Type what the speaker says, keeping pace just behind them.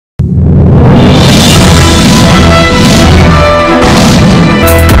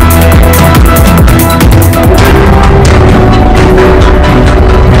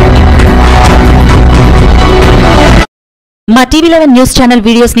మా టీవీ11 news channel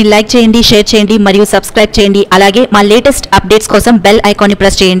videos ని like చేయండి, షేర్ చేయండి మరియు సబ్స్క్రైబ్ చేయండి. అలాగే మా లేటెస్ట్ అప్డేట్స్ కోసం బెల్ ఐకాన్ ని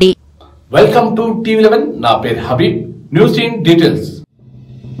ప్రెస్ చేయండి. Welcome to టీవీ11. నా పేరు హబీబ్. News in details.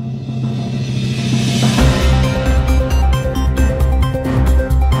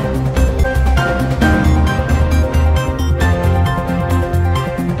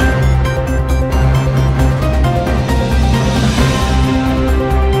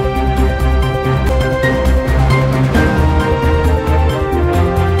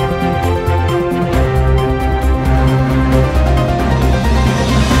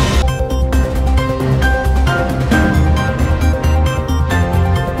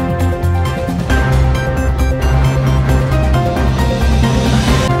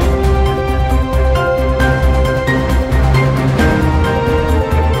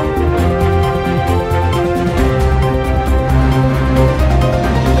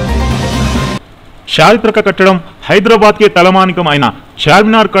 చారిత్రక కట్టడం హైదరాబాద్కే తలమానికం అయిన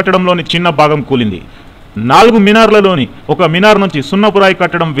చార్మినార్ కట్టడంలోని చిన్న భాగం కూలింది. 4 మినార్లలోని ఒక మినార్ నుంచి సున్నపురాయి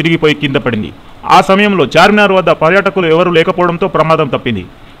కట్టడం విరిగిపోయి కింద పడింది. ఆ సమయంలో చార్మినార్ వద్ద పర్యాటకులు ఎవరూ లేకపోవడంతో ప్రమాదం తప్పింది.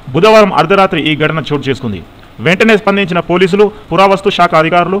 బుధవారం అర్ధరాత్రి ఈ ఘటన చోటు చేసుకుంది. వెంటనే స్పందించిన పోలీసులు, పురావస్తు శాఖ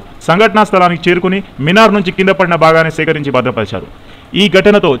అధికారులు సంఘటనా స్థలానికి చేరుకుని మినార్ నుంచి కింద పడిన భాగాన్ని సేకరించి భద్రపరిచారు. ఈ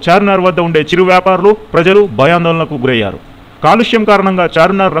ఘటనతో చార్మినార్ వద్ద ఉండే చిరు వ్యాపారులు, ప్రజలు భయాందోళనకు గురయ్యారు. కాలుష్యం కారణంగా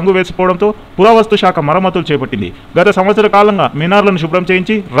చార్మినార్ రంగు వేసిపోవడంతో పురావస్తు శాఖ మరమ్మతులు చేపట్టింది. గత సంవత్సర కాలంగా మినార్లను శుభ్రం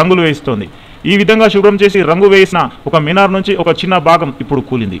చేయించి రంగులు వేయిస్తోంది. ఈ విధంగా శుభ్రం చేసి రంగు వేసిన ఒక మినార్ నుంచి ఒక చిన్న భాగం ఇప్పుడు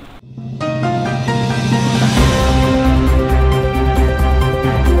కూలింది.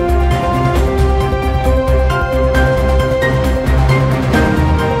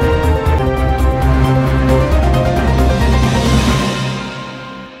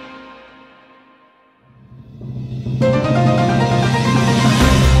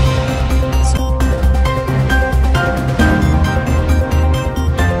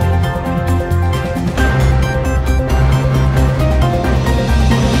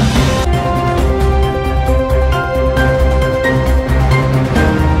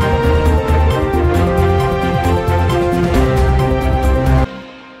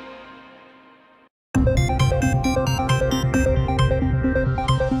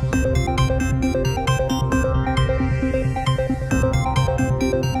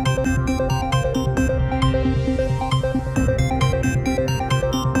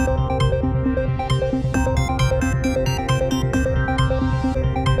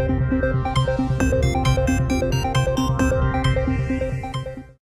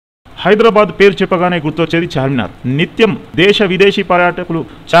 హైదరాబాద్ పేరు చెప్పగానే గుర్తొచ్చేది చార్మినార్. నిత్యం దేశ విదేశీ పర్యాటకులు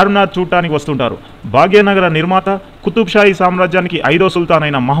చార్మినార్ చూడటానికి వస్తుంటారు. భాగ్యనగర నిర్మాత, కుతుబ్షాహీ సామ్రాజ్యానికి 5వ సుల్తాన్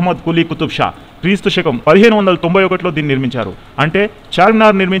అయిన మహమ్మద్ కులీ కుతుబ్ షా క్రీస్తు శకం 1591లో దీన్ని నిర్మించారు. అంటే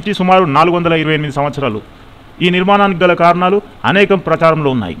చార్మినార్ నిర్మించి సుమారు 428 సంవత్సరాలు. ఈ నిర్మాణానికి గల కారణాలు అనేకం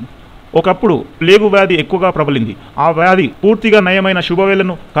ప్రచారంలో ఉన్నాయి. ఒకప్పుడు ప్లేగు వ్యాధి ఎక్కువగా ప్రబలింది. ఆ వ్యాధి పూర్తిగా నయమైన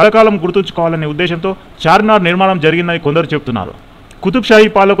శుభవేళను కలకాలం గుర్తుంచుకోవాలనే ఉద్దేశంతో చార్మినార్ నిర్మాణం జరిగిందని కొందరు చెబుతున్నారు. కుతుబ్షాహీ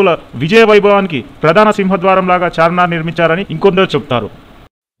పాలకుల విజయ వైభవానికి ప్రధాన సింహద్వారంలాగా చార్మినార్ నిర్మించారని ఇంకొందరు చెబుతారు.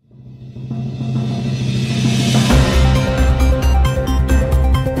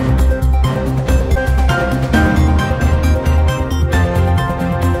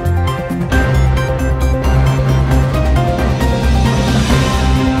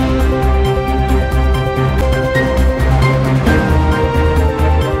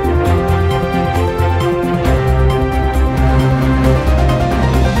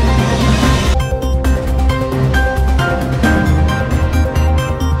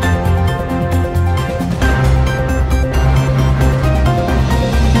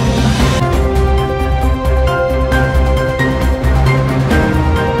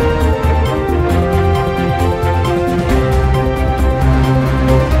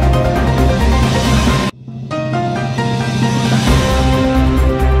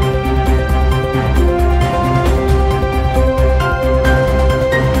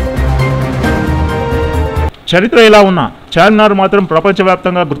 చరిత్ర ఎలా ఉన్నా చార్మినార్ మాత్రం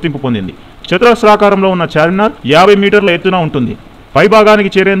ప్రపంచవ్యాప్తంగా గుర్తింపు పొందింది. చతురస్రాకారంలో ఉన్న చార్మినార్ 50 మీటర్ల ఎత్తున ఉంటుంది. పైభాగానికి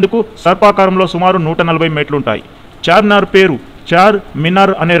చేరేందుకు సర్పాకారంలో సుమారు 140 మెట్లుంటాయి. చార్మినార్ పేరు చార్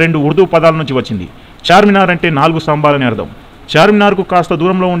మినార్ అనే 2 ఉర్దూ పదాల నుంచి వచ్చింది. చార్మినార్ అంటే 4 స్తంభాలని అర్థం. చార్మినార్కు కాస్త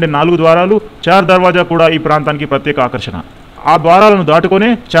దూరంలో ఉండే 4 ద్వారాలు, చార్ దర్వాజా కూడా ఈ ప్రాంతానికి ప్రత్యేక ఆకర్షణ. ఆ ద్వారాలను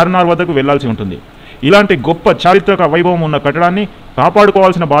దాటుకొనే చార్మినార్ వద్దకు వెళ్లాల్సి ఉంటుంది. ఇలాంటి గొప్ప చారిత్రక వైభవం ఉన్న కట్టడాన్ని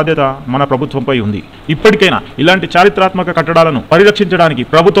కాపాడుకోవాల్సిన బాధ్యత మన ప్రభుత్వంపై ఉంది. ఇప్పటికైనా ఇలాంటి చారిత్రాత్మక కట్టడాలను పరిరక్షించడానికి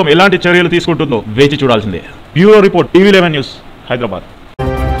ప్రభుత్వం ఎలాంటి చర్యలు తీసుకుంటుందో వేచి చూడాల్సిందే. Bureau report, టీవీ11 news, Hyderabad.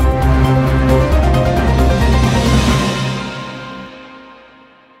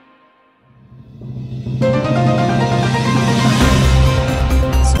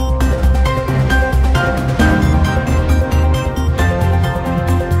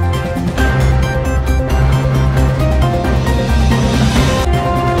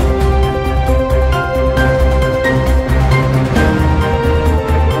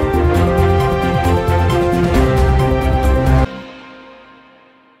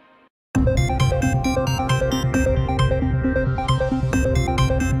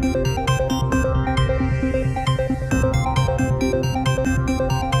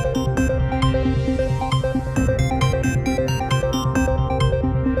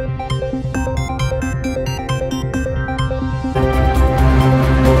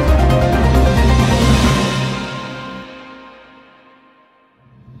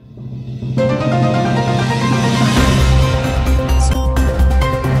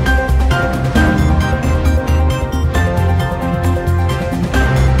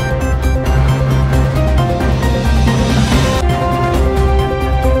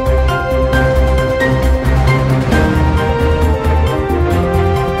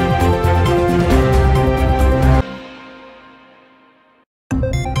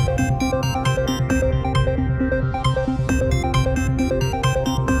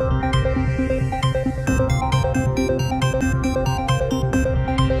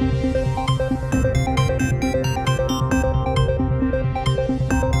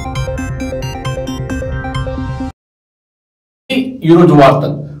 ఈరోజు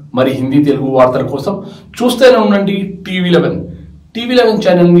వార్తలు. మరి హిందీ తెలుగు వార్తల కోసం చూస్తూనే ఉండండి టీవీ11. టీవీ11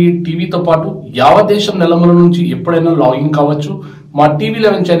 ఛానల్ని టీవీతో పాటు యావత్ దేశం నెలమల నుంచి ఎప్పుడైనా లాగిన్ కావచ్చు. మా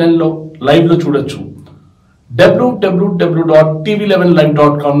టీవీ11 ఛానల్లో లైవ్లో చూడొచ్చు.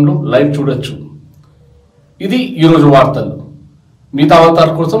 www.tv11live.com లో లైవ్ చూడొచ్చు. ఇది ఈరోజు వార్తలు. మిగతా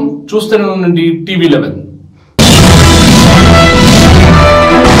వార్తల కోసం చూస్తూనే ఉండండి టీవీ11.